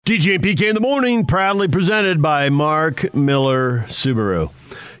DJ and PK in the morning, proudly presented by Mark Miller Subaru.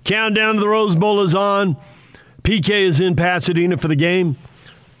 Countdown to the Rose Bowl is on. PK is in Pasadena for the game.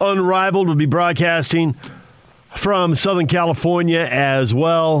 Unrivaled will be broadcasting from Southern California as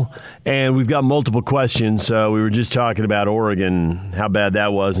well. And we've got multiple questions. We were just talking about Oregon, how bad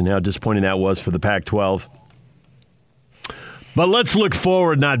that was and how disappointing that was for the Pac-12. But let's look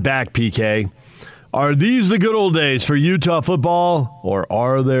forward, not back, PK. Are these the good old days for Utah football, or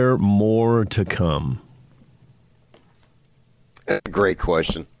are there more to come? Great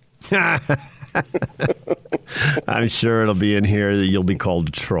question. I'm sure it'll be in here that you'll be called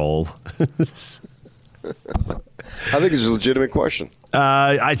a troll. I think it's a legitimate question.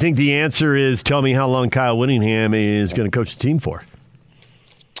 I think the answer is tell me how long Kyle Whittingham is going to coach the team for.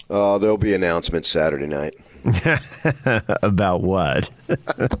 There'll be announcements Saturday night. About what?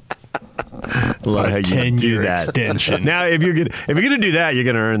 A 10-year extension. Now, if you're gonna do that, you're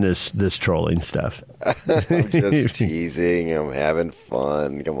gonna earn this trolling stuff. I'm just teasing. I'm having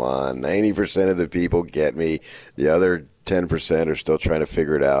fun. Come on, 90% of the people get me. The other 10% are still trying to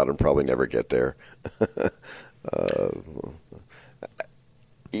figure it out and probably never get there.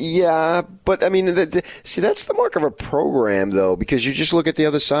 Yeah, but I mean, see, that's the mark of a program, though, because you just look at the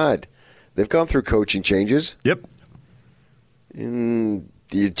other side. They've gone through coaching changes. Yep. In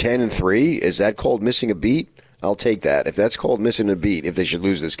 10-3, is that called missing a beat? I'll take that. If that's called missing a beat, if they should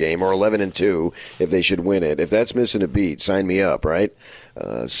lose this game, or 11-2, if they should win it, if that's missing a beat, sign me up, right?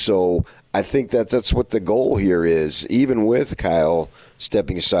 So I think that's what the goal here is, even with Kyle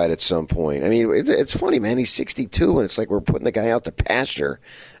stepping aside at some point. I mean, it's funny, man. He's 62, and it's like we're putting the guy out to pasture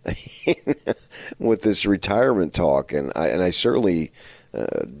with this retirement talk, and I certainly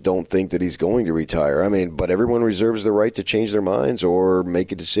don't think that he's going to retire. I mean, but everyone reserves the right to change their minds or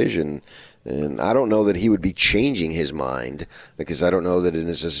make a decision. And I don't know that he would be changing his mind, because I don't know that it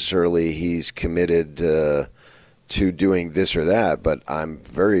necessarily he's committed to doing this or that. But I'm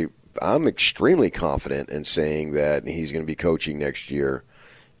extremely confident in saying that he's going to be coaching next year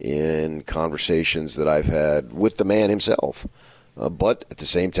in conversations that I've had with the man himself. But at the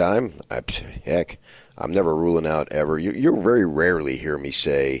same time, I'm never ruling out ever. You very rarely hear me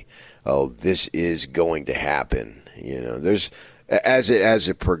say, "Oh, this is going to happen." You know, there's as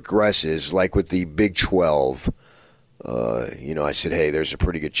it progresses, like with the Big 12. I said, "Hey, there's a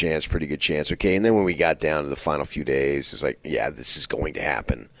pretty good chance." Okay, and then when we got down to the final few days, it's like, "Yeah, this is going to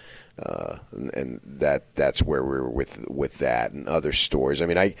happen," and that's where we're with that and other stories. I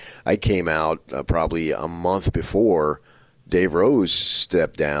mean, I came out probably a month before Dave Rose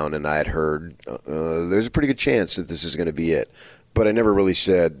stepped down, and I had heard there's a pretty good chance that this is going to be it. But I never really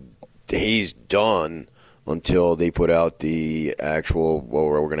said he's done until they put out the actual, well,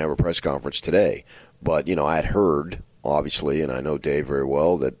 we're going to have a press conference today. But, I had heard, obviously, and I know Dave very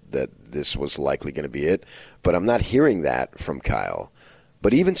well, that this was likely going to be it. But I'm not hearing that from Kyle.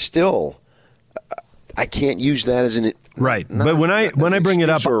 But even still, I can't use that as an right. But when I bring it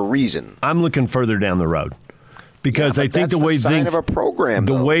up, for a reason, I'm looking further down the road. Because I think the way of a program,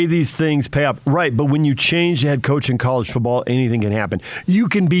 the way these things pay off, right? But when you change the head coach in college football, anything can happen. You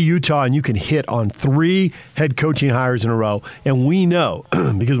can be Utah and you can hit on 3 head coaching hires in a row, and we know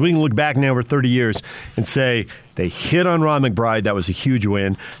because we can look back now over 30 years and say they hit on Ron McBride, that was a huge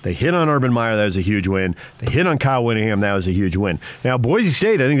win. They hit on Urban Meyer, that was a huge win. They hit on Kyle Whittingham, that was a huge win. Now Boise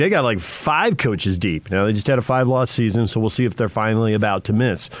State, I think they got like 5 coaches deep. Now they just had a 5-loss season, so we'll see if they're finally about to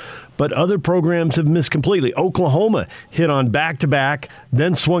miss. But other programs have missed completely. Oklahoma hit on back-to-back,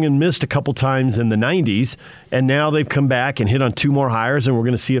 then swung and missed a couple times in the 90s, and now they've come back and hit on 2 more hires, and we're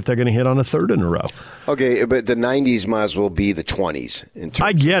going to see if they're going to hit on a 3rd in a row. Okay, but the 90s might as well be the 20s.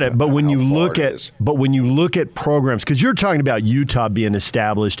 I get it, but when you look at programs, because you're talking about Utah being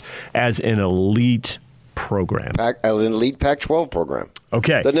established as an elite program. An elite Pac-12 program.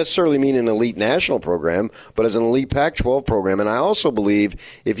 Okay. Doesn't necessarily mean an elite national program, but as an elite Pac-12 program. And I also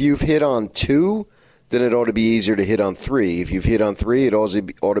believe if you've hit on 2, then it ought to be easier to hit on 3. If you've hit on 3, it also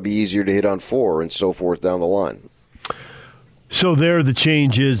ought to be easier to hit on 4, and so forth down the line. So there, the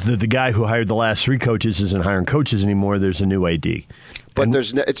change is that the guy who hired the last 3 coaches isn't hiring coaches anymore. There's a new AD. But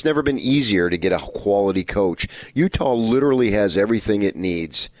it's never been easier to get a quality coach. Utah literally has everything it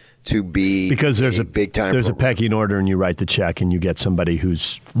needs to be because there's a big-time There's program. a pecking order, and you write the check, and you get somebody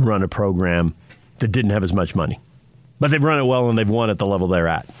who's run a program that didn't have as much money. But they've run it well, and they've won at the level they're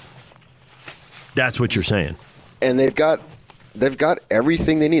at. That's what you're saying. And they've got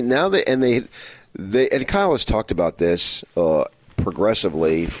everything they need. Now and Kyle has talked about this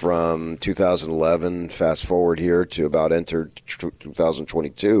progressively from 2011, fast forward here to about enter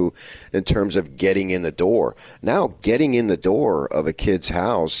 2022, in terms of getting in the door. Now, getting in the door of a kid's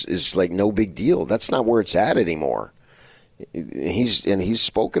house is like no big deal. That's not where it's at anymore. He's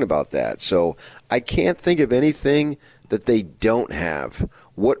spoken about that. So I can't think of anything that they don't have.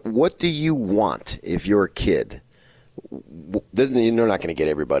 What do you want if you're a kid? They're not going to get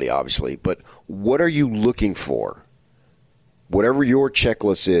everybody, obviously, but what are you looking for? Whatever your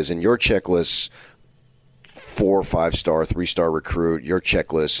checklist is, and your checklist, 4 or 5-star, 3-star recruit, your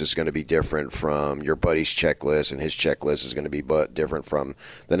checklist is going to be different from your buddy's checklist, and his checklist is going to be different from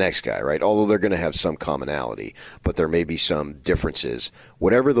the next guy, right? Although they're going to have some commonality, but there may be some differences.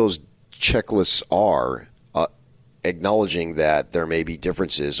 Whatever those checklists are, acknowledging that there may be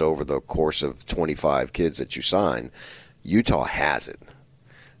differences over the course of 25 kids that you sign, Utah has it.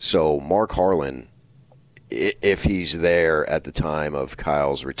 So Mark Harlan, if he's there at the time of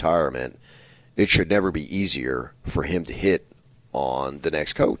Kyle's retirement, it should never be easier for him to hit on the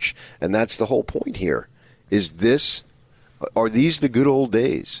next coach. And that's the whole point here. Are these the good old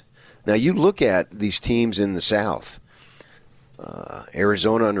days? Now you look at these teams in the South,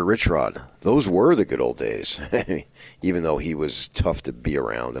 Arizona under Rich Rod, those were the good old days, even though he was tough to be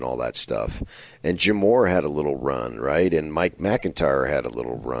around and all that stuff. And Jim Moore had a little run, right? And Mike McIntyre had a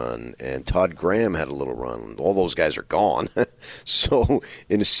little run, and Todd Graham had a little run. All those guys are gone. So,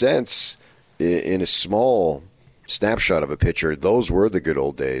 in a sense, in a small snapshot of a picture, those were the good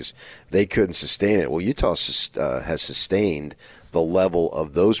old days. They couldn't sustain it. Well, Utah has sustained the level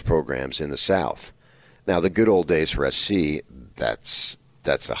of those programs in the South. Now, the good old days for SC, that's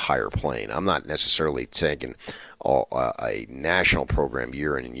a higher plane. I'm not necessarily taking a national program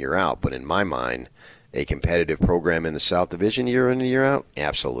year in and year out, but in my mind, a competitive program in the South Division year in and year out,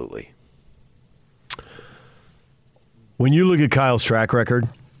 absolutely. When you look at Kyle's track record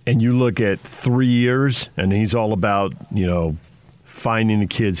and you look at 3 years, and he's all about, finding the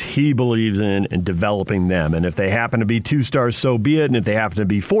kids he believes in and developing them. And if they happen to be 2 stars, so be it. And if they happen to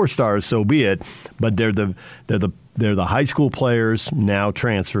be 4 stars, so be it. But they're the high school players, now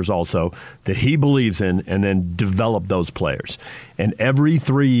transfers also, that he believes in, and then develop those players. And every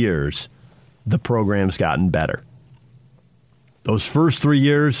 3 years, the program's gotten better. Those first 3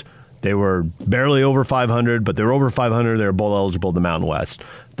 years, they were barely over 500, but they were over 500. They were bowl eligible to the Mountain West.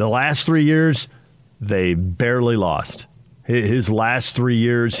 The last 3 years, they barely lost. His last 3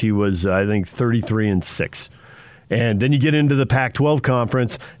 years, he was, I think, 33-6. And then you get into the Pac-12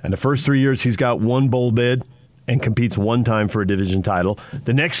 conference, and the first 3 years, he's got 1 bowl bid and competes 1 time for a division title.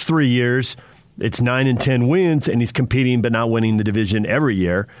 The next 3 years, it's 9-10 wins, and he's competing but not winning the division every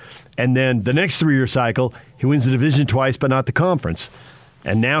year. And then the next 3-year cycle, he wins the division twice but not the conference.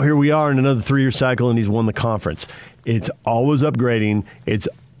 And now here we are in another 3-year cycle, and he's won the conference. It's always upgrading. It's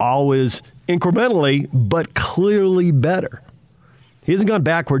always incrementally, but clearly better. He hasn't gone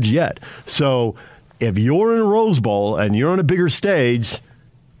backwards yet. So if you're in a Rose Bowl and you're on a bigger stage,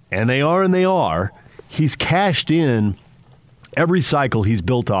 and they are, he's cashed in every cycle he's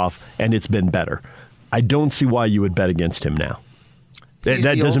built off, and it's been better. I don't see why you would bet against him now.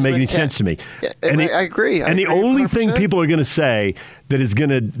 That doesn't make any sense to me. Yeah, I agree. The only 100%. Thing people are going to say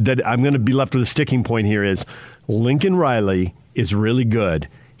that I'm going to be left with a sticking point here is Lincoln Riley is really good.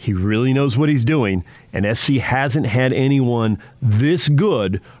 He really knows what he's doing, and SC hasn't had anyone this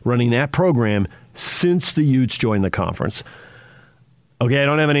good running that program since the Utes joined the conference. Okay, I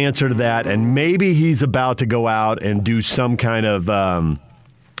don't have an answer to that, and maybe he's about to go out and do some kind of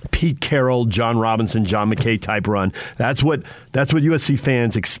Pete Carroll, John Robinson, John McKay type run. That's what USC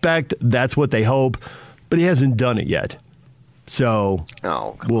fans expect. That's what they hope, but he hasn't done it yet. So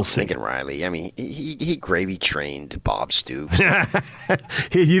we'll see. Lincoln Riley. I mean, he gravy trained Bob Stoops.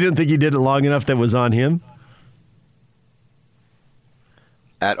 You didn't think he did it long enough that was on him?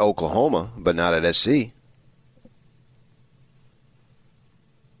 At Oklahoma, but not at SC.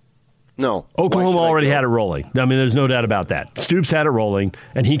 No. Oklahoma already had it rolling. I mean, there's no doubt about that. Stoops had it rolling,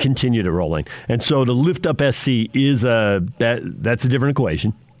 and he continued it rolling. And so to lift up SC is that's a different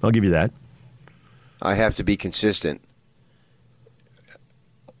equation. I'll give you that. I have to be consistent.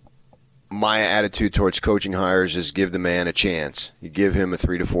 My attitude towards coaching hires is give the man a chance. You give him a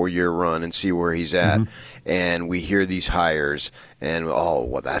 3 to 4 year run and see where he's at. Mm-hmm. And we hear these hires, and,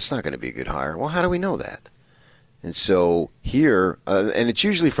 that's not going to be a good hire. Well, how do we know that? And so here, and it's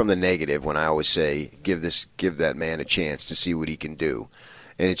usually from the negative when I always say give that man a chance to see what he can do.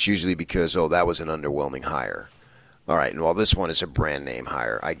 And it's usually because, that was an underwhelming hire. All right. Well, this one is a brand name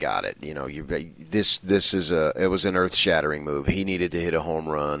hire. I got it. This is it was an earth shattering move. He needed to hit a home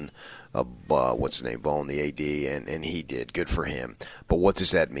run. What's his name? Bone, the AD, and he did. Good for him. But what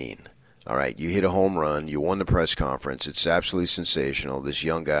does that mean? All right, you hit a home run. You won the press conference. It's absolutely sensational. This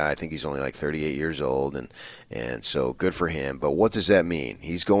young guy, I think he's only like 38 years old, and so good for him. But what does that mean?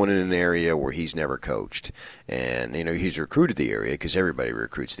 He's going in an area where he's never coached, and he's recruited the area because everybody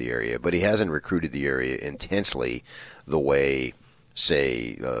recruits the area, but he hasn't recruited the area intensely the way,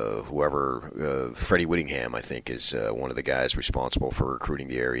 say, Freddie Whittingham, I think, is one of the guys responsible for recruiting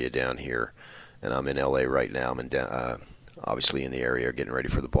the area down here. And I'm in L.A. right now. I'm in obviously in the area getting ready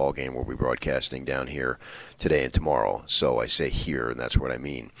for the ball game. We'll be broadcasting down here today and tomorrow. So I say here, and that's what I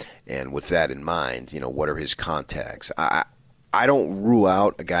mean. And with that in mind, what are his contacts? I don't rule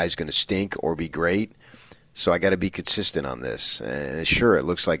out a guy's going to stink or be great, so I got to be consistent on this. And sure, it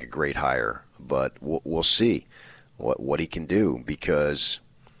looks like a great hire, but we'll see what he can do, because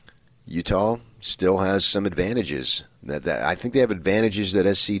Utah still has some advantages. That I think they have advantages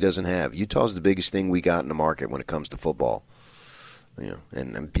that SC doesn't have. Utah's the biggest thing we got in the market when it comes to football.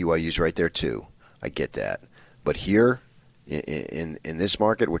 And BYU's right there too. I get that. But here in this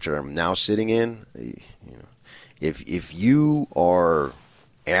market, which I'm now sitting in, if you are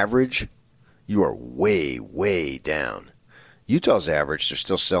average, you are way, way down. Utah's average, they're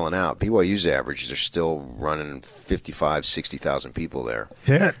still selling out. BYU's average, they're still running 55, 60,000 people there.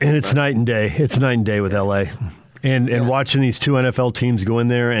 Yeah, and it's night and day. It's night and day with LA. And watching these two NFL teams go in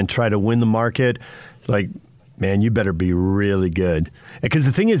there and try to win the market, it's like, man, you better be really good. Because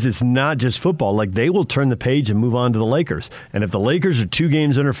the thing is, it's not just football. Like, they will turn the page and move on to the Lakers. And if the Lakers are 2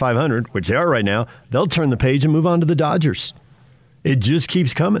 games under 500, which they are right now, they'll turn the page and move on to the Dodgers. It just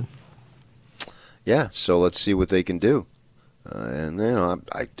keeps coming. Yeah, so let's see what they can do. And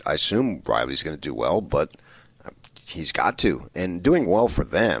I assume Riley's going to do well, but he's got to. And doing well for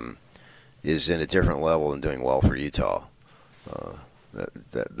them is in a different level than doing well for Utah.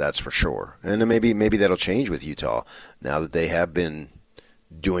 That's for sure. And then maybe that'll change with Utah now that they have been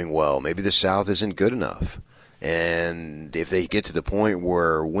doing well. Maybe the South isn't good enough. And if they get to the point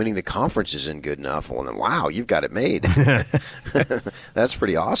where winning the conference isn't good enough, well, then, wow, you've got it made. That's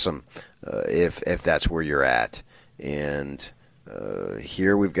pretty awesome if that's where you're at. And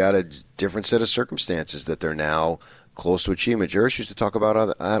here we've got a different set of circumstances that they're now close to achievement. Jerish used to talk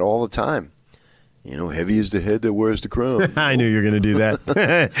about that all the time. Heavy is the head that wears the crown. I knew you were going to do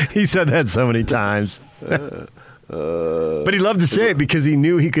that. He said that so many times. But he loved to say it because he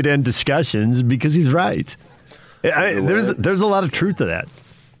knew he could end discussions, because he's right. There's a lot of truth to that.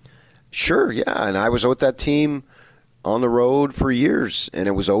 Sure, yeah. And I was with that team on the road for years, and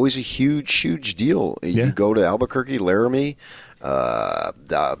it was always a huge, huge deal. Yeah. You go to Albuquerque, Laramie,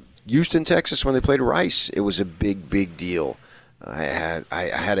 Houston, Texas, when they played Rice, it was a big, big deal. I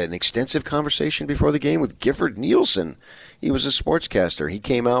had an extensive conversation before the game with Gifford Nielsen. He was a sportscaster. He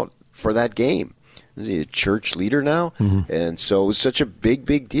came out for that game. Is he a church leader now? Mm-hmm. And so it was such a big,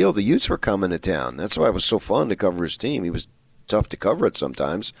 big deal. The Utes were coming to town. That's why it was so fun to cover his team. He was tough to cover it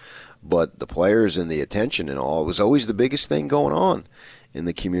sometimes, but the players and the attention and all, it was always the biggest thing going on in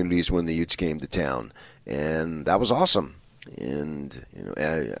the communities when the Utes came to town. And that was awesome. And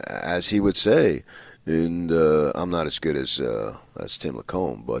as he would say, and I'm not as good as Tim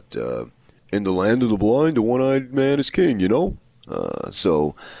Lacombe, but in the land of the blind, the one-eyed man is king,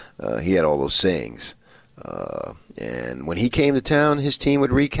 So he had all those sayings. And when he came to town, his team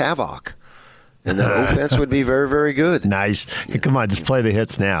would wreak havoc. And that offense would be very, very good. Nice. Hey, come on, just play the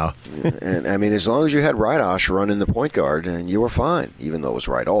hits now. And, I mean, as long as you had Rydosh running the point guard, and you were fine, even though it was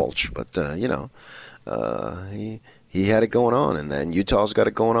Rydolch. But, he had it going on. And then Utah's got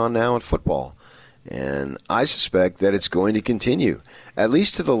it going on now in football. And I suspect that it's going to continue, at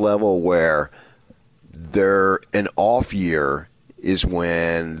least to the level where an off year is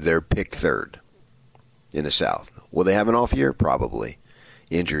when they're picked third in the South. Will they have an off year? Probably.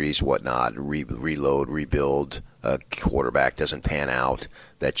 Injuries, whatnot, reload, rebuild, a quarterback doesn't pan out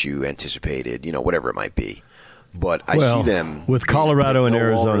that you anticipated, whatever it might be. But I see them with Colorado and no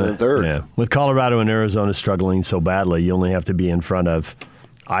Arizona. Third. Yeah, with Colorado and Arizona struggling so badly, you only have to be in front of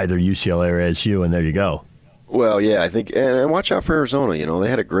either UCLA or ASU, and there you go. Well, yeah, I think, and watch out for Arizona. They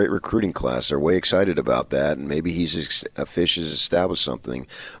had a great recruiting class. They're way excited about that, and maybe Fish has established something.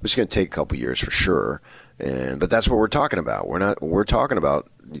 It's going to take a couple years for sure, but that's what we're talking about. We're talking about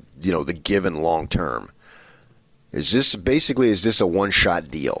the given long term. Is this a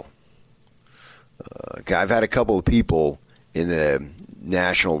one-shot deal? I've had a couple of people in the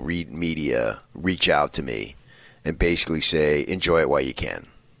national media reach out to me and basically say, enjoy it while you can.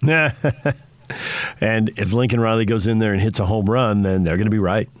 And if Lincoln Riley goes in there and hits a home run, then they're going to be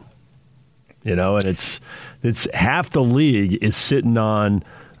right. And it's half the league is sitting on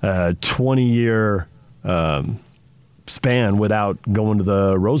a 20-year span without going to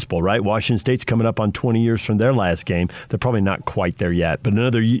the Rose Bowl, right? Washington State's coming up on 20 years from their last game. They're probably not quite there yet, but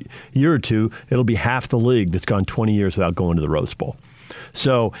another year or two, it'll be half the league that's gone 20 years without going to the Rose Bowl.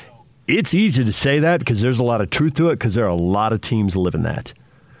 So it's easy to say that because there's a lot of truth to it because there are a lot of teams living that.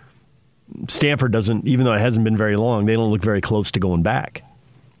 Stanford doesn't, even though it hasn't been very long, they don't look very close to going back.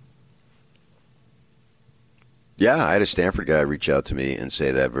 Yeah, I had a Stanford guy reach out to me and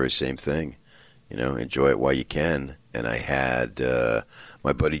say that very same thing. Enjoy it while you can. And I had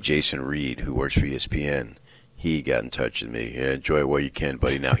my buddy Jason Reed, who works for ESPN. He got in touch with me. Yeah, enjoy it while you can,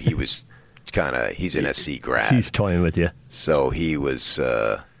 buddy. Now he was he's an SC grad. He's toying with you. So he was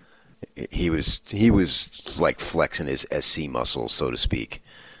like flexing his SC muscles, so to speak.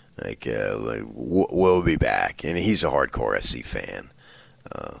 We'll be back. And he's a hardcore SC fan.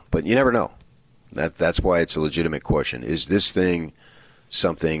 But you never know. That's why it's a legitimate question. Is this thing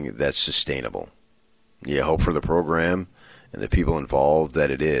something that's sustainable? You hope for the program and the people involved that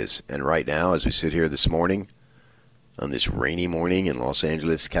it is. And right now, as we sit here this morning, on this rainy morning in Los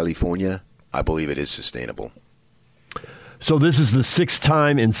Angeles, California, I believe it is sustainable. So this is the 6th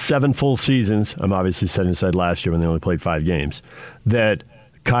time in 7 full seasons, I'm obviously setting aside last year when they only played 5 games, that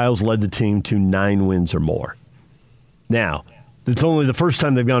Kyle's led the team to 9 wins or more. Now, it's only the first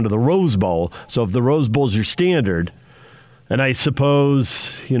time they've gone to the Rose Bowl, so if the Rose Bowl's your standard, and I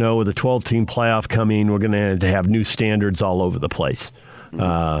suppose, with a 12-team playoff coming, we're going to have new standards all over the place.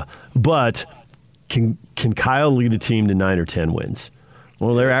 But can Kyle lead a team to 9 or 10 wins?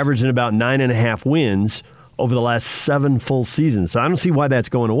 Well, they're averaging about 9.5 wins over the last 7 full seasons. So I don't see why that's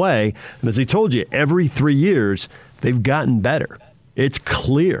going away. And as I told you, every 3 years, they've gotten better. It's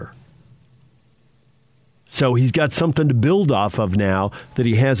clear. So he's got something to build off of now that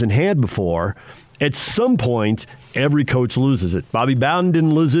he hasn't had before. At some point, every coach loses it. Bobby Bowden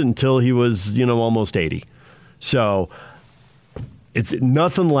didn't lose it until he was, almost 80. So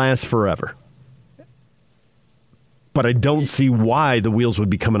nothing lasts forever. But I don't see why the wheels would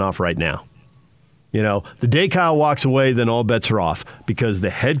be coming off right now. The day Kyle walks away, then all bets are off because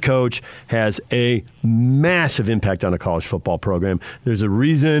the head coach has a massive impact on a college football program. There's a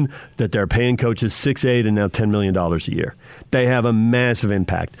reason that they're paying coaches $6, $8, and now $10 million a year. They have a massive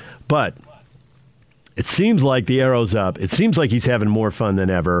impact. But it seems like the arrow's up. It seems like he's having more fun than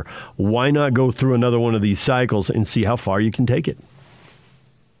ever. Why not go through another one of these cycles and see how far you can take it?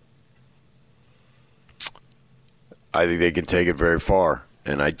 I think they can take it very far.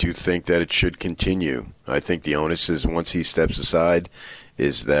 And I do think that it should continue. I think the onus is, once he steps aside,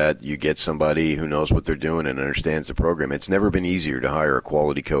 is that you get somebody who knows what they're doing and understands the program. It's never been easier to hire a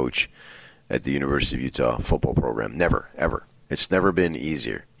quality coach at the University of Utah football program. Never, ever. It's never been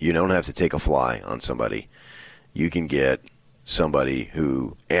easier. You don't have to take a fly on somebody. You can get somebody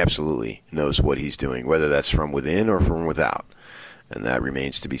who absolutely knows what he's doing, whether that's from within or from without. And that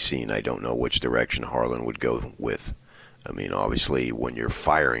remains to be seen. I don't know which direction Harlan would go with. I mean, obviously, when you're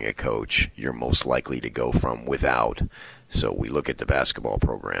firing a coach, you're most likely to go from without. So we look at the basketball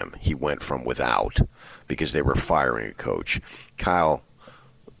program. He went from without because they were firing a coach. Kyle,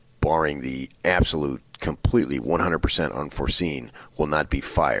 barring the absolute, completely 100% unforeseen, will not be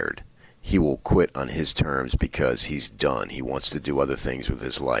fired. He will quit on his terms because he's done. He wants to do other things with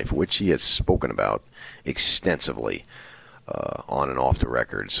his life, which he has spoken about extensively on and off the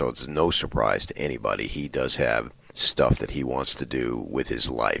record. So it's no surprise to anybody. He does have stuff that he wants to do with his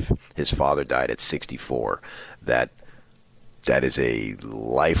life. His father died at 64. That is a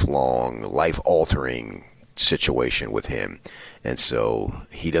lifelong, life-altering situation with him. And so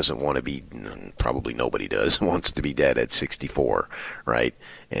he doesn't want to be, probably nobody does, wants to be dead at 64, right?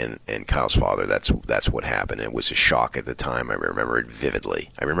 And Kyle's father, that's what happened. It was a shock at the time. I remember it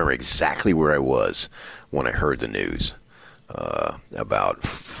vividly. I remember exactly where I was when I heard the news about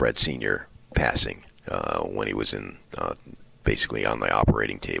Fred Sr. passing. When he was in basically on the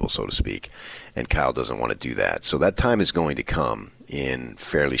operating table, so to speak. And Kyle doesn't want to do that. So that time is going to come in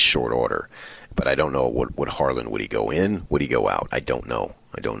fairly short order. But I don't know what Harlan, would he go in? Would he go out? I don't know.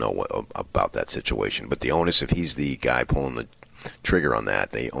 I don't know about that situation. But the onus, if he's the guy pulling the trigger on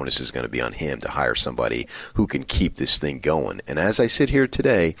that, the onus is going to be on him to hire somebody who can keep this thing going. And as I sit here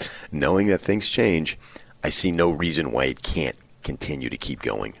today, knowing that things change, I see no reason why it can't continue to keep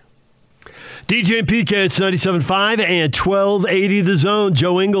going. DJ and PK, it's 97.5 and 1280 The Zone.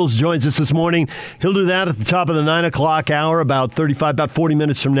 Joe Ingles joins us this morning. He'll do that at the top of the 9 o'clock hour, about 40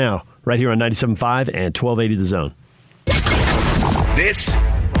 minutes from now, right here on 97.5 and 1280 The Zone. This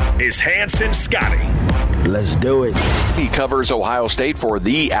is Hanson Scotty. Let's do it. He covers Ohio State for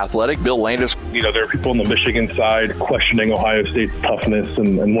The Athletic. Bill Landis. There are people on the Michigan side questioning Ohio State's toughness,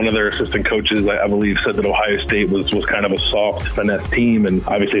 and one of their assistant coaches, I believe, said that Ohio State was kind of a soft, finesse team, and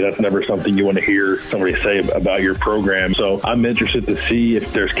obviously that's never something you want to hear somebody say about your program. So I'm interested to see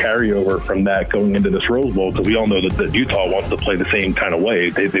if there's carryover from that going into this Rose Bowl, because we all know that Utah wants to play the same kind of way.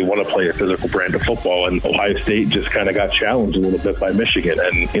 They want to play a physical brand of football, and Ohio State just kind of got challenged a little bit by Michigan.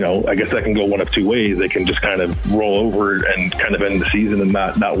 And, I guess that can go one of two ways. They can just kind of roll over and kind of end the season and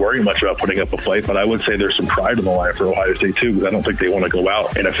not worry much about putting up a fight. But I would say there's some pride on the line for Ohio State, too, because I don't think they want to go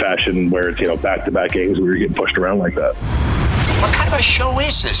out in a fashion where it's, back-to-back games where you're getting pushed around like that. What kind of a show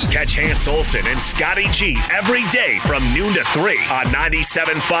is this? Catch Hans Olsen and Scotty G every day from noon to 3 on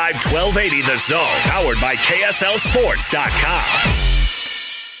 97.5 1280 The Zone, powered by KSLSports.com.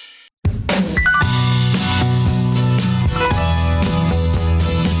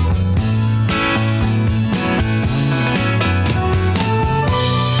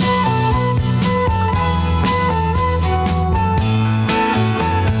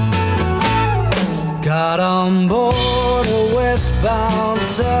 Got on board a westbound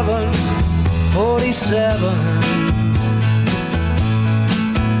 747.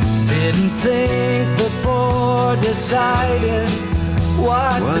 Didn't think before deciding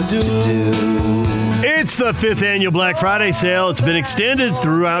what to do. It's the 5th annual Black Friday sale. It's been extended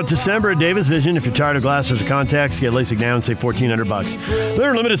throughout December at Davis Vision. If you're tired of glasses or contacts, get LASIK now and save $1,400. There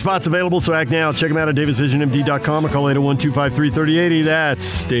are limited spots available, so act now. Check them out at davisvisionmd.com or call 801-253-3080.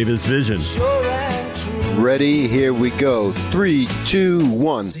 That's Davis Vision. Ready? Here we go. 3, 2,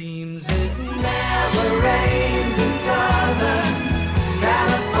 1. Seems it never rains in Southern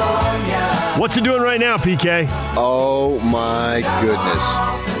California. What's it doing right now, PK? Oh, my goodness.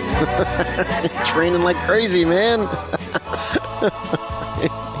 It's raining like crazy, man.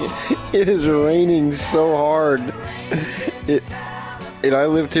 It is raining so hard. I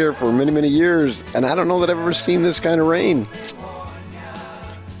lived here for many, many years, and I don't know that I've ever seen this kind of rain.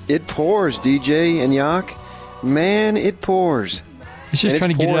 It pours, DJ and Yak. Man, it pours. It's just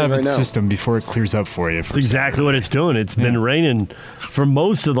trying to get it out of its system before it clears up for you. That's exactly what it's doing. It's been raining for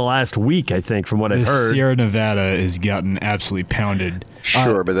most of the last week, I think, from what I've heard. Sierra Nevada has gotten absolutely pounded.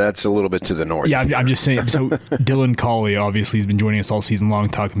 Sure, but that's a little bit to the north. Yeah, I'm just saying. So Dylan Cawley obviously has been joining us all season long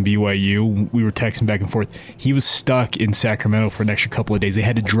talking BYU. We were texting back and forth. He was stuck in Sacramento for an extra couple of days. They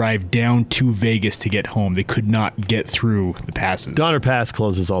had to drive down to Vegas to get home. They could not get through the passes. Donner Pass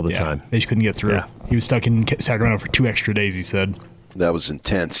closes all the time. They just couldn't get through. Yeah. He was stuck in Sacramento for 2 extra days, he said. That was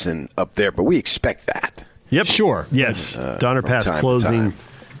intense and up there, but we expect that. Yep. Sure. Yes. Donner Pass closing.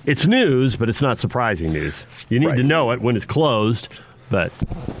 It's news, but it's not surprising news. You need to know it when it's closed, but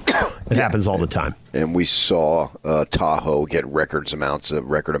it happens all the time. And we saw Tahoe get record amounts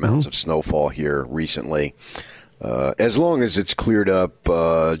of snowfall here recently. As long as it's cleared up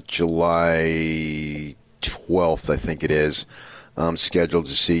July 12th, I think it is, I'm scheduled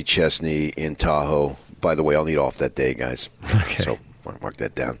to see Chesney in Tahoe. By the way, I'll need off that day, guys. Okay. So mark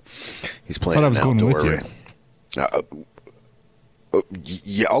that down. He's playing. I thought I was going with you.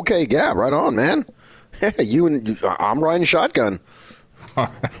 Yeah. Okay. Yeah. Right on, man. I'm riding shotgun.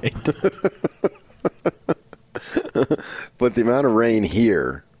 All right. But the amount of rain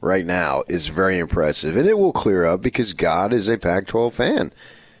here right now is very impressive, and it will clear up because God is a Pac-12 fan,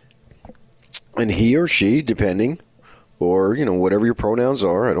 and he or she, depending, or whatever your pronouns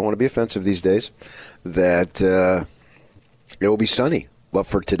are. I don't want to be offensive these days. That it will be sunny. But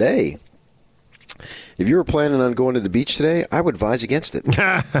for today, if you were planning on going to the beach today, I would advise against it.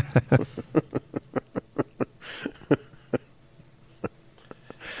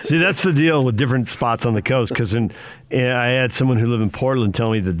 See, that's the deal with different spots on the coast. Because I had someone who lived in Portland tell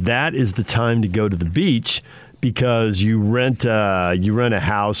me that is the time to go to the beach, because you rent a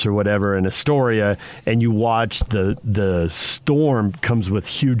house or whatever in Astoria, and you watch the storm comes with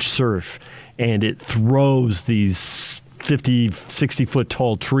huge surf, and it throws these 50, 60-foot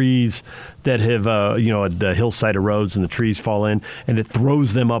tall trees that have, the hillside erodes and the trees fall in, and it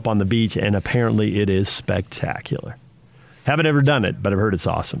throws them up on the beach, and apparently it is spectacular. Haven't ever done it, but I've heard it's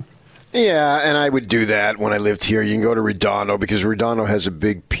awesome. Yeah, and I would do that when I lived here. You can go to Redondo, because Redondo has a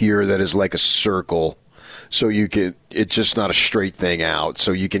big pier that is like a circle. So it's just not a straight thing out.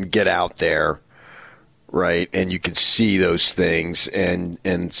 So you can get out there, right, and you can see those things. And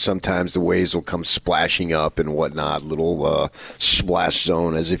sometimes the waves will come splashing up and whatnot, little splash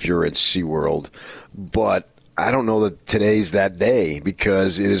zone as if you're in SeaWorld. But I don't know that today's that day,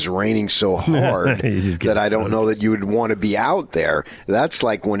 because it is raining so hard that I don't know that you would want to be out there. That's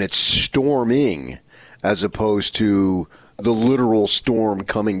like when it's storming, as opposed to the literal storm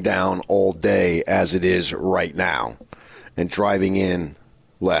coming down all day as it is right now. And driving in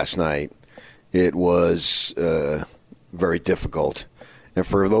last night, it was very difficult. And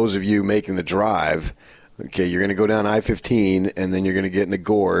for those of you making the drive, okay, you're going to go down I-15, and then you're going to get in the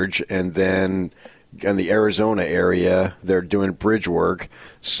gorge, and then in the Arizona area, they're doing bridge work,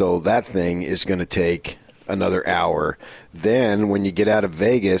 so that thing is going to take another hour. Then when you get out of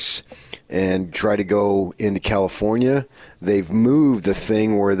Vegas and try to go into California, they've moved the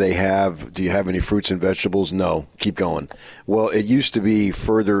thing where they have, do you have any fruits and vegetables? No, keep going. Well, it used to be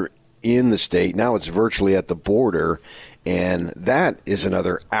further in the state. Now it's virtually at the border, and that is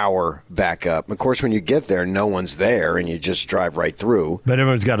another hour back up. Of course, when you get there, no one's there, and you just drive right through. But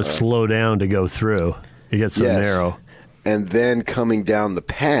everyone's got to slow down to go through. It gets so narrow. And then coming down the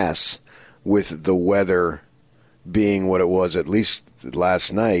pass with the weather being what it was, at least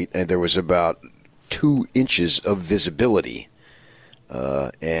last night, and there was about 2 inches of visibility.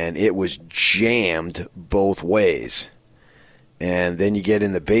 And it was jammed both ways. And then you get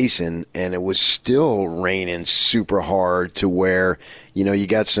in the basin, and it was still raining super hard to where, you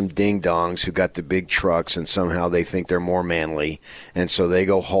got some ding-dongs who got the big trucks, and somehow they think they're more manly. And so they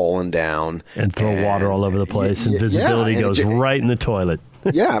go hauling down. And throw water all over the place, and visibility goes right in the toilet.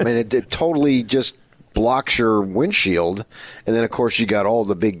 Yeah, I mean, it totally just blocks your windshield. And then, of course, you got all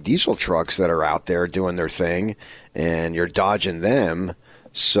the big diesel trucks that are out there doing their thing, and you're dodging them.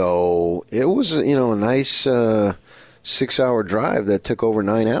 So it was, a nice 6-hour drive that took over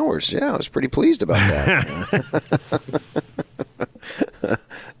 9 hours. Yeah, I was pretty pleased about that.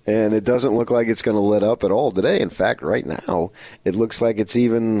 And it doesn't look like it's going to let up at all today. In fact, right now, it looks like it's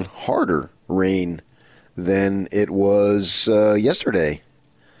even harder rain than it was yesterday.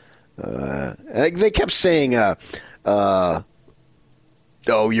 They kept saying, you're going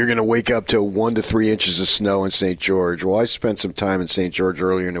to wake up to 1 to 3 inches of snow in St. George. Well, I spent some time in St. George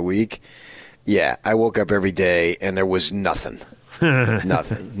earlier in the week. Yeah, I woke up every day, and there was nothing.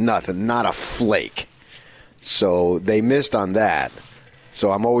 Nothing, not a flake. So they missed on that.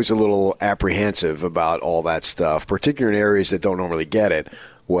 So I'm always a little apprehensive about all that stuff, particularly in areas that don't normally get it.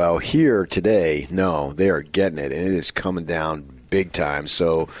 Well, here today, no, they are getting it, and it is coming down big time.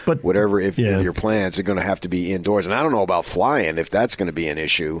 So if your plans are going to have to be indoors. And I don't know about flying, if that's going to be an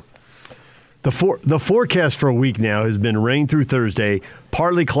issue. The forecast for a week now has been rain through Thursday,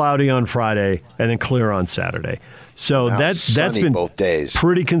 partly cloudy on Friday, and then clear on Saturday. So that's been both days.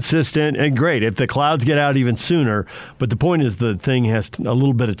 Pretty consistent and great. If the clouds get out even sooner, but the point is the thing has a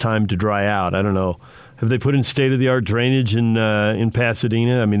little bit of time to dry out. I don't know. Have they put in state-of-the-art drainage in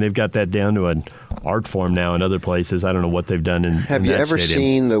Pasadena? I mean, they've got that down to an art form now in other places. I don't know what they've done in Have you that ever stadium.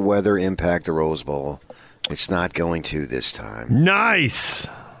 seen the weather impact the Rose Bowl? It's not going to this time. Nice.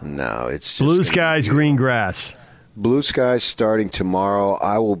 No, it's just blue skies, green grass. Blue skies starting tomorrow.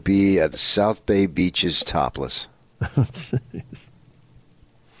 I will be at the South Bay beaches topless.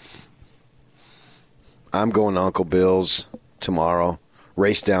 I'm going to Uncle Bill's tomorrow.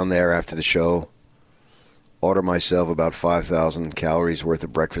 Race down there after the show. Order myself about 5,000 calories worth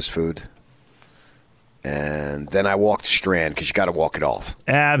of breakfast food. And then I walk the Strand because you got to walk it off.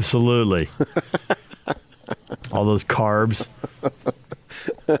 Absolutely. All those carbs.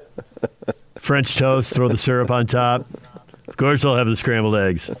 French toast, throw the syrup on top. Of course, I'll have the scrambled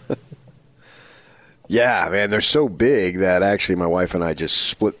eggs. Yeah, man, they're so big that actually my wife and I just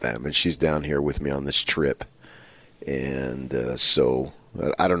split them, and she's down here with me on this trip. And so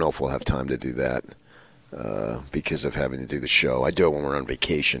I don't know if we'll have time to do that because of having to do the show. I do it when we're on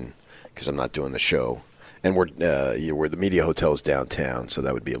vacation because I'm not doing the show. And we're the media hotel is downtown, so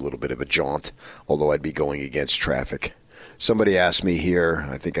that would be a little bit of a jaunt, although I'd be going against traffic. Somebody asked me here,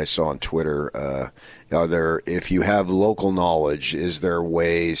 I think I saw on Twitter, if you have local knowledge, is there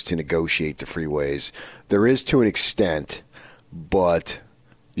ways to negotiate the freeways? There is to an extent, but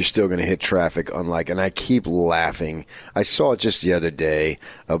you're still going to hit traffic and I keep laughing. I saw it just the other day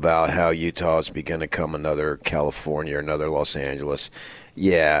about how Utah's going to become another California or another Los Angeles.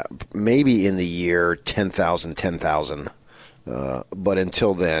 Yeah, maybe in the year 10,000. But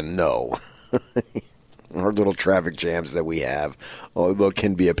until then, no. Our little traffic jams that we have, although it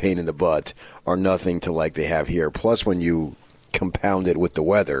can be a pain in the butt, are nothing to like they have here. Plus, when you compound it with the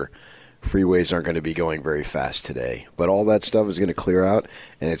weather, freeways aren't going to be going very fast today. But all that stuff is going to clear out,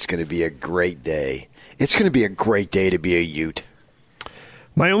 and it's going to be a great day. It's going to be a great day to be a Ute.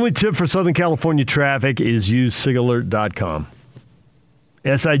 My only tip for Southern California traffic is use sigalert.com.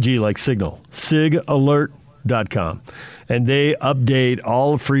 SIG like signal. sigalert.com. And they update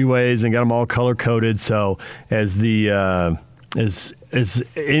all the freeways and got them all color-coded. So as the As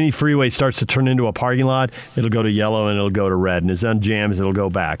any freeway starts to turn into a parking lot, it'll go to yellow and it'll go to red. And as unjams, it'll go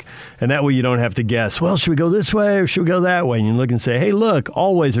back. And that way you don't have to guess, well, should we go this way or should we go that way? And you look and say, hey, look,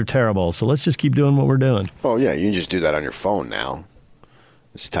 all ways are terrible. So let's just keep doing what we're doing. Oh, yeah, you can just do that on your phone now.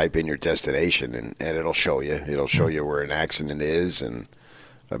 Just type in your destination and it'll show you. It'll show you where an accident is. And,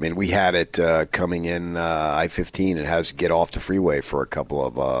 I mean, we had it coming in I-15. It has to get off the freeway for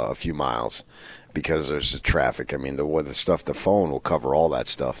a few miles. Because there's the traffic. I mean, the stuff, the phone will cover all that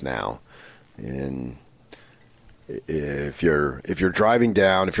stuff now. And if you're driving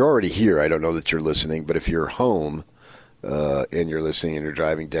down, if you're already here, I don't know that you're listening, but if you're home and you're listening and you're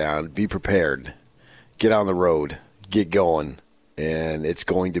driving down, be prepared. Get on the road. Get going. And it's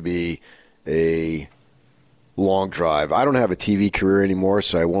going to be a long drive. I don't have a TV career anymore,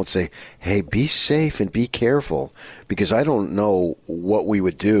 so I won't say, hey, be safe and be careful, because I don't know what we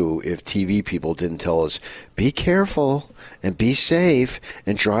would do if TV people didn't tell us, be careful and be safe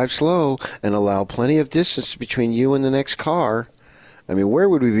and drive slow and allow plenty of distance between you and the next car. I mean, where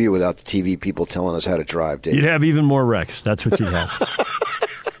would we be without the TV people telling us how to drive, Dave? You'd have even more wrecks. That's what you'd have.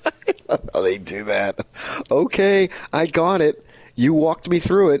 Oh, they do that. Okay, I got it. You walked me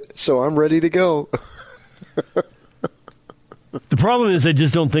through it, so I'm ready to go. The problem is I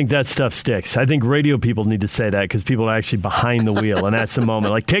just don't think that stuff sticks. I think radio people need to say that because people are actually behind the wheel, and that's the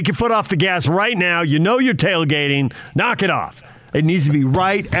moment. Like, take your foot off the gas right now. You know you're tailgating. Knock it off. It needs to be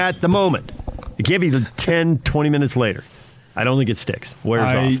right at the moment. It can't be 10, 20 minutes later. I don't think it sticks.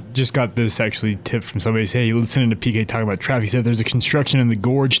 I just got this actually tip from somebody. Say, hey, listening to PK talking about traffic. He said there's a construction in the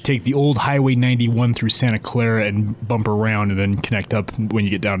gorge. Take the old Highway 91 through Santa Clara and bump around and then connect up when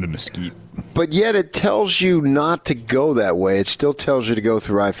you get down to Mesquite. But yet it tells you not to go that way. It still tells you to go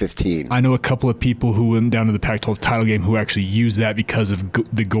through I-15. I know a couple of people who went down to the Pac-12 title game who actually used that because of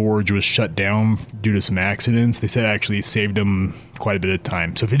the gorge was shut down due to some accidents. They said it actually saved them quite a bit of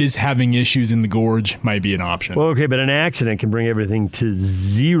time. So if it is having issues in the gorge, might be an option. Well, okay, but an accident can bring everything to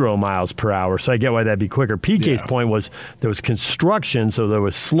 0 miles per hour, so I get why that'd be quicker. PK's point was there was construction, so there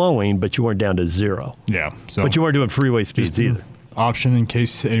was slowing, but you weren't down to 0. Yeah. So but you weren't doing freeway speeds either. Option in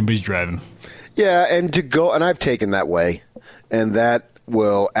case anybody's driving. Yeah, and to go, and I've taken that way, and that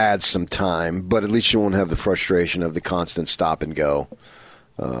will add some time, but at least you won't have the frustration of the constant stop and go.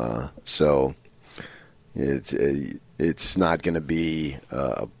 So it's not going to be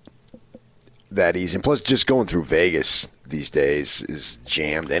that easy. And plus, just going through Vegas these days is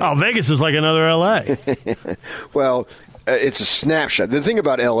jammed. Oh, Vegas is like another L.A. Well, it's a snapshot. The thing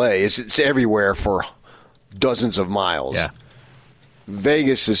about L.A. is it's everywhere for dozens of miles. Yeah.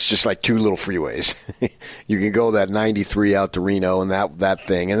 Vegas is just like 2 little freeways. You can go that 93 out to Reno and that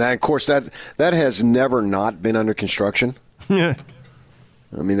thing. And that, of course, that has never not been under construction. Yeah.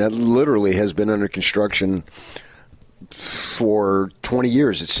 I mean, that literally has been under construction for 20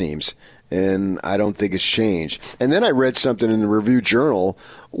 years, it seems. And I don't think it's changed. And then I read something in the Review Journal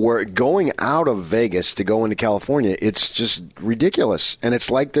where going out of Vegas to go into California, it's just ridiculous. And it's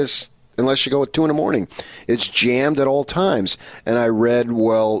like this unless you go at 2 in the morning. It's jammed at all times. And I read,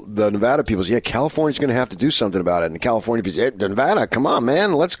 well, the Nevada people say, yeah, California's going to have to do something about it. And the California people say, hey, Nevada, come on,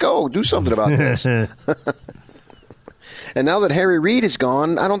 man, let's go. Do something about this. And now that Harry Reid is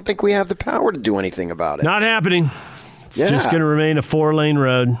gone, I don't think we have the power to do anything about it. Not happening. It's just going to remain a 4-lane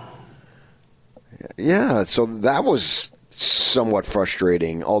road. Yeah, so that was somewhat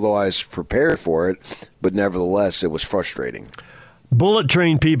frustrating, although I was prepared for it. But nevertheless, it was frustrating. Bullet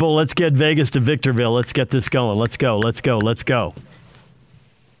train, people. Let's get Vegas to Victorville. Let's get this going. Let's go. Let's go. Let's go.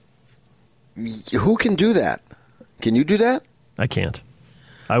 Who can do that? Can you do that? I can't.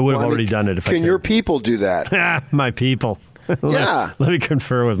 I would have already done it if I could. Can your people do that? My people. Yeah. Let me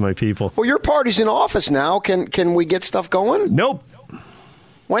confer with my people. Well, your party's in office now. Can we get stuff going? Nope.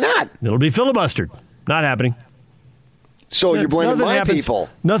 Why not? It'll be filibustered. Not happening. So you're blaming my people.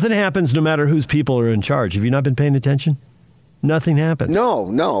 Nothing happens no matter whose people are in charge. Have you not been paying attention? Nothing happens.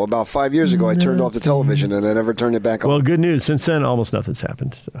 No. About 5 years ago, I turned off the television and I never turned it back on. Well, good news. Since then, almost nothing's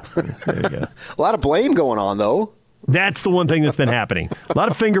happened. So, there you go. A lot of blame going on, though. That's the one thing that's been happening. A lot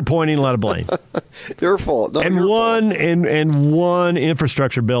of finger pointing, a lot of blame. Your fault. No, and your one fault. and one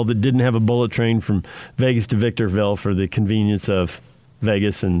infrastructure bill that didn't have a bullet train from Vegas to Victorville for the convenience of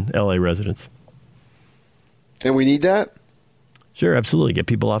Vegas and L.A. residents. And we need that? Sure, absolutely. Get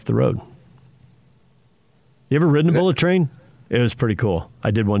people off the road. You ever ridden a bullet train? It was pretty cool.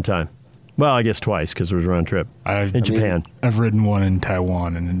 I did one time. Well, I guess twice because it was a round trip in Japan. I've ridden one in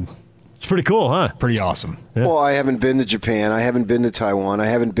Taiwan, and it's pretty cool, huh? Pretty awesome. Yeah. Well, I haven't been to Japan. I haven't been to Taiwan. I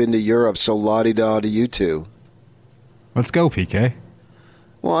haven't been to Europe, so la-di-da to you two. Let's go, PK.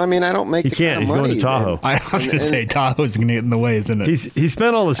 Well, I mean, I don't make He the can't. kind of He's going money, to Tahoe. man. I was going to say Tahoe's going to get in the way, isn't it? He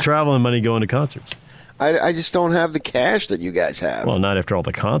spent all his traveling money going to concerts. I just don't have the cash that you guys have. Well, not after all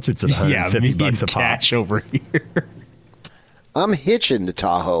the concerts at yeah, $150 me a and pop. cash over here. I'm hitching to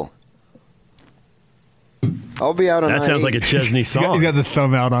Tahoe. I'll be out on That sounds like a I-80. Chesney song. He's got the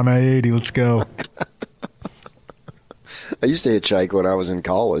thumb out on I-80. Let's go. I used to hitchhike when I was in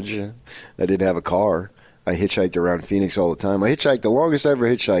college. I didn't have a car. I hitchhiked around Phoenix all the time. The longest I ever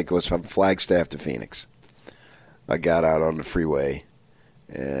hitchhiked was from Flagstaff to Phoenix. I got out on the freeway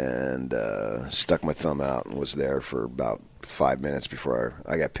and stuck my thumb out and was there for about 5 minutes before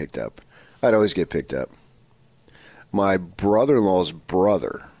I got picked up. I'd always get picked up. My brother-in-law's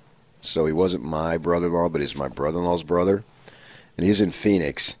brother, so he wasn't my brother-in-law, but he's my brother-in-law's brother, and he's in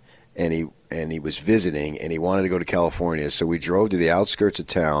Phoenix, and he was visiting, and he wanted to go to California, so we drove to the outskirts of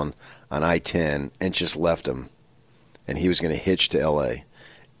town on I-10 and just left him, and he was going to hitch to L.A.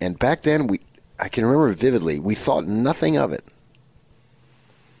 And back then, I can remember vividly, we thought nothing of it.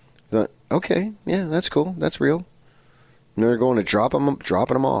 Thought, okay, yeah, that's cool, that's real. And they were going to dropping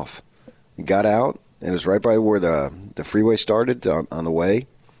him off. He got out, and it was right by where the freeway started on the way.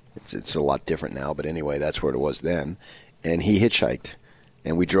 It's a lot different now, but anyway, that's where it was then. And he hitchhiked,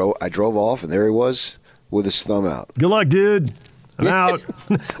 and I drove off, and there he was with his thumb out. Good luck, dude. I'm out.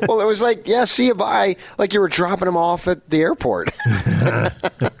 Well, it was like, yeah, see you, bye. Like you were dropping him off at the airport. I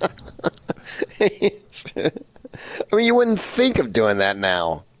mean, you wouldn't think of doing that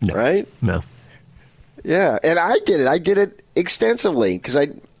now, No. right? No. Yeah, and I did it. I did it extensively because I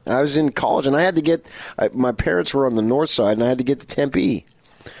was in college, and I had to get my parents were on the north side, and I had to get to Tempe.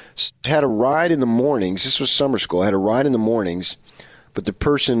 So I had a ride in the mornings. This was summer school. I had a ride in the mornings, but the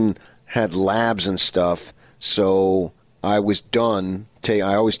person had labs and stuff, so I was done. I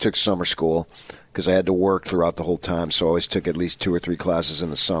always took summer school because I had to work throughout the whole time, so I always took at least 2 or 3 classes in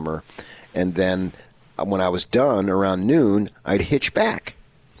the summer. And then when I was done around noon, I'd hitch back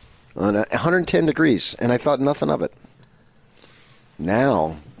on 110 degrees, and I thought nothing of it.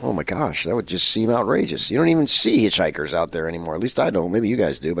 Now, oh my gosh, that would just seem outrageous. You don't even see hitchhikers out there anymore. At least I don't. Maybe you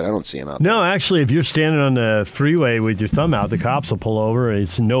guys do, but I don't see them out there. No, actually, if you're standing on the freeway with your thumb out, the cops will pull over.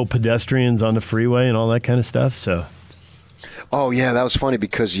 It's no pedestrians on the freeway and all that kind of stuff. So, Oh, yeah, that was funny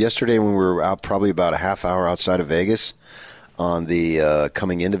because yesterday when we were out probably about a half hour outside of Vegas on the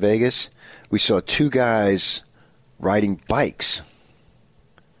coming into Vegas, we saw 2 guys riding bikes.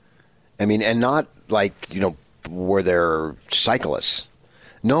 I mean, and not like, where they're cyclists.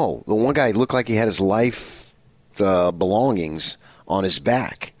 No, the one guy looked like he had his life belongings on his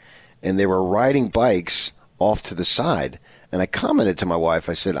back, and they were riding bikes off to the side. And I commented to my wife,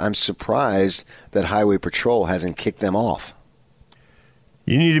 I said, I'm surprised that Highway Patrol hasn't kicked them off.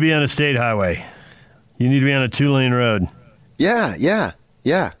 you need to be on a state highway. You need to be on a 2-lane road. Yeah.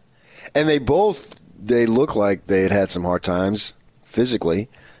 And they look like they had some hard times physically,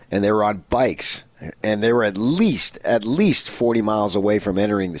 and they were on bikes, and they were at least 40 miles away from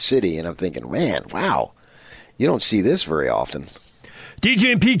entering the city. And I'm thinking, man, wow, you don't see this very often.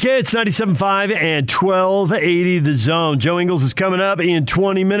 DJ and PK, it's 97.5 and 1280 The Zone. Joe Ingles is coming up in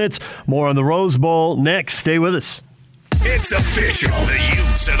 20 minutes. More on the Rose Bowl next. Stay with us. It's official. The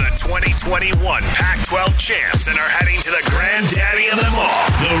Utes are the 2021 Pac-12 champs and are heading to the granddaddy of them all,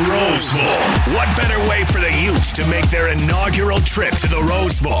 the Rose Bowl. What better way for the Utes to make their inaugural trip to the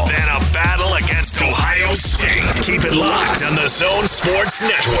Rose Bowl than a battle against Ohio State? Keep it locked on the Zone Sports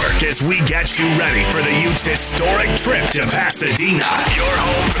Network as we get you ready for the Utes' historic trip to Pasadena. Your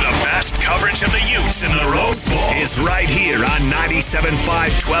home for the best coverage of the Utes in the Rose Bowl is right here on 97.5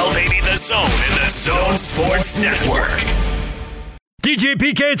 1280 The Zone and the Zone Sports Network. DJ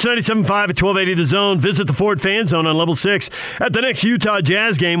PK, it's 97.5 at 1280 The Zone. Visit the Ford Fan Zone on Level 6 at the next Utah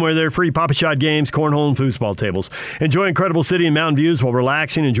Jazz game where there are free Papa Shot games, cornhole, and foosball tables. Enjoy incredible city and mountain views while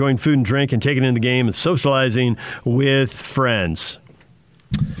relaxing, enjoying food and drink, and taking in the game and socializing with friends.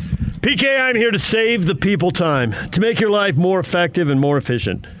 PK, I'm here to save the people time, to make your life more effective and more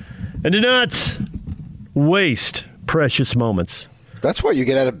efficient, and to not waste precious moments. That's why you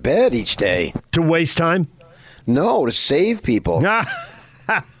get out of bed each day. To waste time? No, to save people.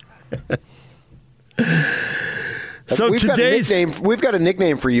 So we've got a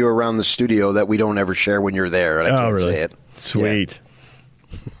nickname for you around the studio that we don't ever share when you're there, and I can't really? say it. Sweet.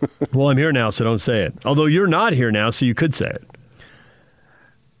 Yeah. Well, I'm here now, so don't say it. Although you're not here now, so you could say it.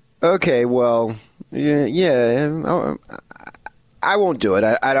 Okay, well, yeah. I won't do it.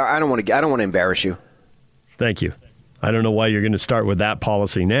 I don't want to embarrass you. Thank you. I don't know why you're going to start with that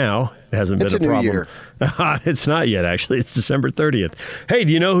policy now. It hasn't been a problem. New year. It's not yet, actually. It's December 30th. Hey,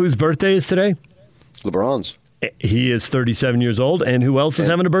 do you know whose birthday is today? LeBron's. He is 37 years old. And who else is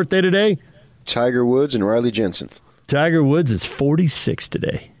having a birthday today? Tiger Woods and Riley Jensen. Tiger Woods is 46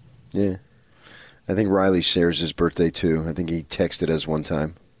 today. Yeah. I think Riley shares his birthday, too. I think he texted us one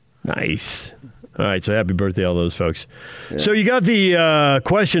time. Nice. All right, so happy birthday, all those folks. Yeah. So you got the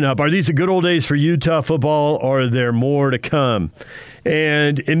question up. Are these the good old days for Utah football, or are there more to come?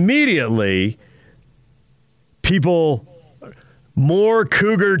 And immediately, people, more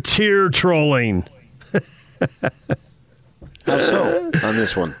Cougar tier trolling. How so on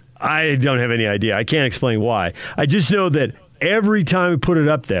this one? I don't have any idea. I can't explain why. I just know that every time we put it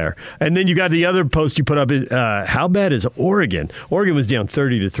up there, and then you got the other post you put up, how bad is Oregon? Oregon was down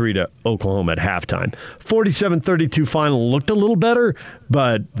 30-3 to Oklahoma at halftime. 47-32 final looked a little better,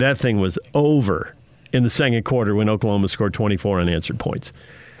 but that thing was over in the second quarter when Oklahoma scored 24 unanswered points.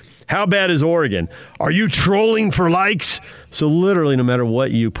 How bad is Oregon? Are you trolling for likes? So literally, no matter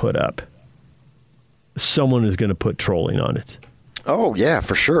what you put up, someone is going to put trolling on it. Oh, yeah,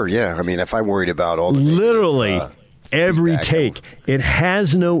 for sure. Yeah. I mean, if I worried about all the literally every take, it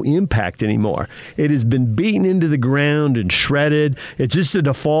has no impact anymore. It has been beaten into the ground and shredded. It's just a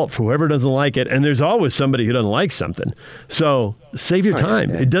default for whoever doesn't like it, and there's always somebody who doesn't like something. So save your time.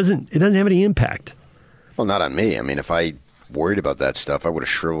 Yeah. It doesn't have any impact. Well, not on me. I mean, if I worried about that stuff, I would have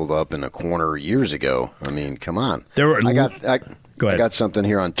shriveled up in a corner years ago. I mean, come on. I got something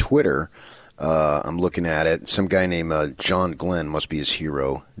here on Twitter. I'm looking at it. Some guy named John Glenn must be his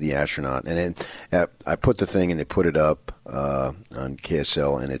hero, the astronaut. And I put the thing and they put it up on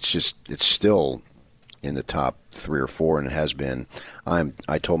KSL, and it's still in the top 3 or 4, and it has been.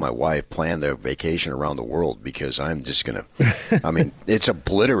 I told my wife, plan the vacation around the world, because I'm just gonna. I mean, it's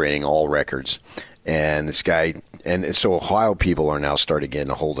obliterating all records, and this guy. And so Ohio people are now starting getting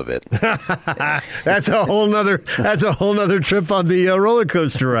a hold of it. That's a whole nother trip on the roller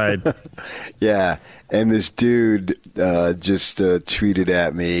coaster ride. Yeah, and this dude just tweeted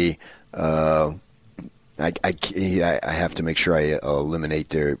at me. I have to make sure I eliminate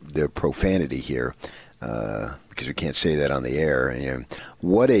their profanity here, because we can't say that on the air. And,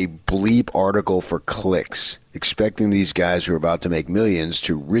 what a bleep article for clicks. Expecting these guys who are about to make millions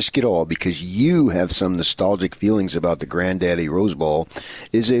to risk it all because you have some nostalgic feelings about the Granddaddy Rose Bowl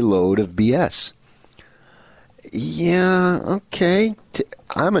is a load of BS. Yeah, okay.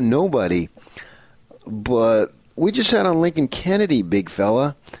 I'm a nobody, but we just had on Lincoln Kennedy, big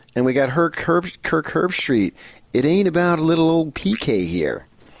fella, and we got Kirk Herbstreit. It ain't about a little old PK here.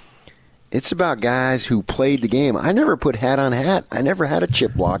 It's about guys who played the game. I never put hat on hat. I never had a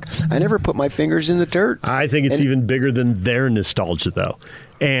chip block. I never put my fingers in the dirt. I think it's even bigger than their nostalgia, though.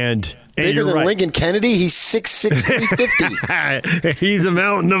 And bigger than right. Lincoln Kennedy? He's 6'6", 350. He's a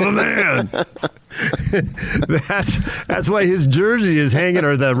mountain of a man. That's why his jersey is hanging,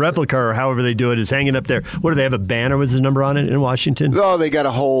 or the replica, or however they do it, is hanging up there. What do they have, a banner with his number on it in Washington? Oh, they got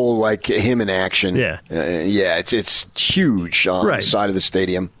a whole, like, him in action. Yeah. It's huge on the side of the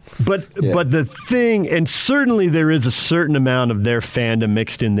stadium. But the thing, and certainly there is a certain amount of their fandom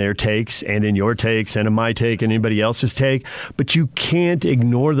mixed in their takes and in your takes and in my take and anybody else's take, but you can't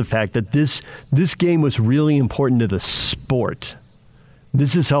ignore the fact that this game was really important to the sport.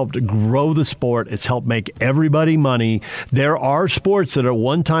 This has helped grow the sport. It's helped make everybody money. There are sports that at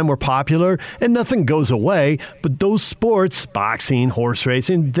one time were popular, and nothing goes away, but those sports, boxing, horse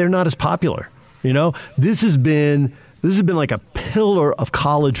racing, they're not as popular. This has been like a pillar of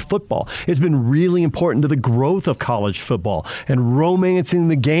college football. It's been really important to the growth of college football and romancing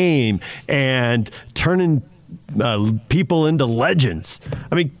the game and turning people into legends.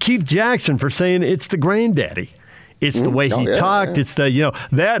 I mean, Keith Jackson for saying it's the granddaddy. It's the way he talked. Yeah. It's the,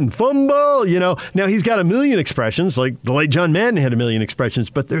 that and fumble, Now, he's got a million expressions, like the late John Madden had a million expressions,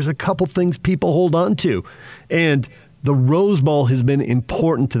 but there's a couple things people hold on to. And the Rose Bowl has been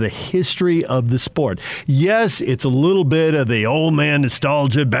important to the history of the sport. Yes, it's a little bit of the old man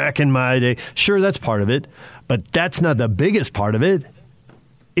nostalgia back in my day. Sure, that's part of it, but that's not the biggest part of it.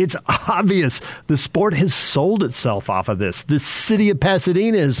 It's obvious the sport has sold itself off of this. The city of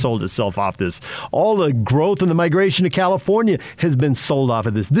Pasadena has sold itself off this. All the growth and the migration to California has been sold off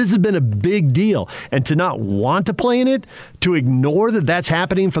of this. This has been a big deal. And to not want to play in it, to ignore that that's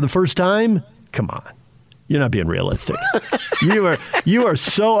happening for the first time, come on. You're not being realistic. You are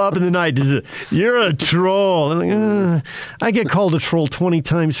so up in the night. You're a troll. I get called a troll 20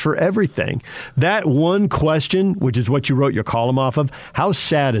 times for everything. That one question, which is what you wrote your column off of, how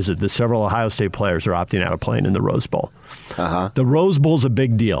sad is it that several Ohio State players are opting out of playing in the Rose Bowl? Uh-huh. The Rose Bowl's a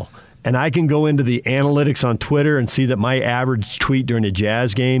big deal. And I can go into the analytics on Twitter and see that my average tweet during a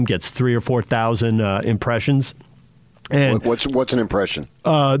Jazz game gets 3,000 or 4,000 impressions. And what's an impression?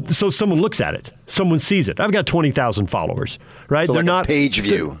 So someone looks at it. Someone sees it. I've got 20,000 followers, right? So They're like not a page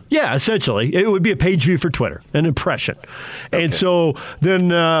view. Yeah, essentially. It would be a page view for Twitter, an impression. Okay. And so then,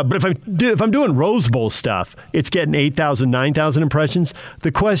 but if I'm doing Rose Bowl stuff, it's getting 8,000, 9,000 impressions.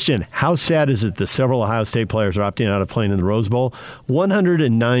 The question, how sad is it that several Ohio State players are opting out of playing in the Rose Bowl?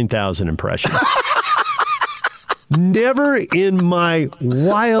 109,000 impressions. Never in my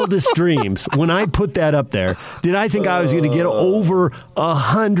wildest dreams, when I put that up there, did I think I was going to get over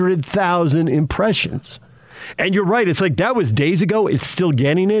 100,000 impressions. And you're right. It's like that was days ago. It's still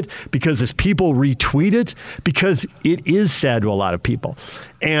getting it because as people retweet it, because it is sad to a lot of people.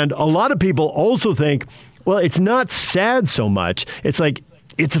 And a lot of people also think, well, it's not sad so much. It's like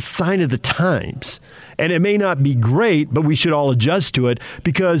it's a sign of the times. And it may not be great, but we should all adjust to it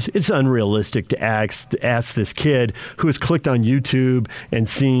because it's unrealistic to ask this kid who has clicked on YouTube and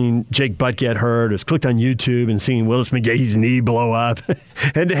seen Jake Butt get hurt, has clicked on YouTube and seen Willis McGahee's knee blow up,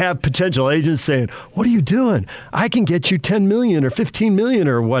 and to have potential agents saying, what are you doing? I can get you $10 million or $15 million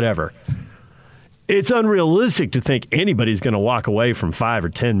or whatever. It's unrealistic to think anybody's going to walk away from $5 or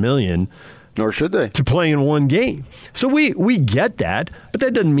 $10 million. Nor should they. To play in one game. So we get that, but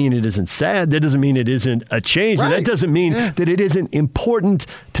that doesn't mean it isn't sad. That doesn't mean it isn't a change. Right. And that doesn't mean that it isn't important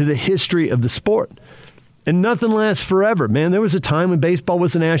to the history of the sport. And nothing lasts forever, man. There was a time when baseball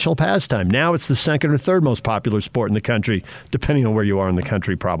was a national pastime. Now it's the second or third most popular sport in the country, depending on where you are in the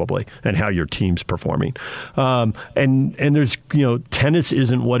country, probably, and how your team's performing. And there's, tennis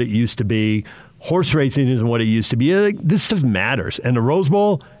isn't what it used to be. Horse racing isn't what it used to be. Like, this stuff matters. And the Rose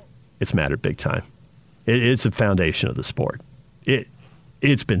Bowl, it's mattered big time. It's the foundation of the sport.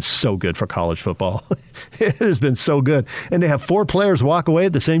 It's been so good for college football. It has been so good. And to have 4 players walk away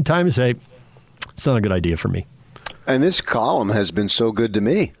at the same time and say, it's not a good idea for me. And this column has been so good to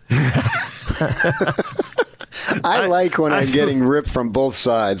me. I like when I'm getting ripped from both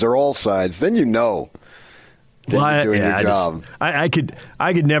sides or all sides. Then you know that you're doing your job. I could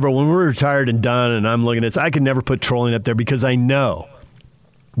never, when we're retired and done and I'm looking at this, I could never put trolling up there because I know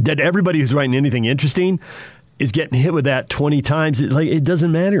that everybody who's writing anything interesting is getting hit with that 20 times. It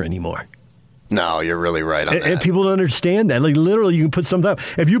doesn't matter anymore. No, you're really right on that. And people don't understand that. Like, literally, you can put something up.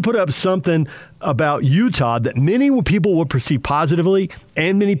 If you put up something about Utah that many people will perceive positively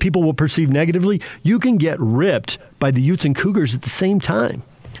and many people will perceive negatively, you can get ripped by the Utes and Cougars at the same time.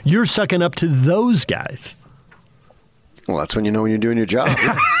 You're sucking up to those guys. Well, that's when you know when you're doing your job.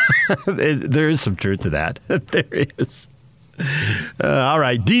 There is some truth to that. There is. All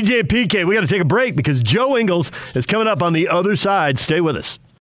right, DJ PK, we got to take a break because Joe Ingles is coming up on the other side. Stay with us.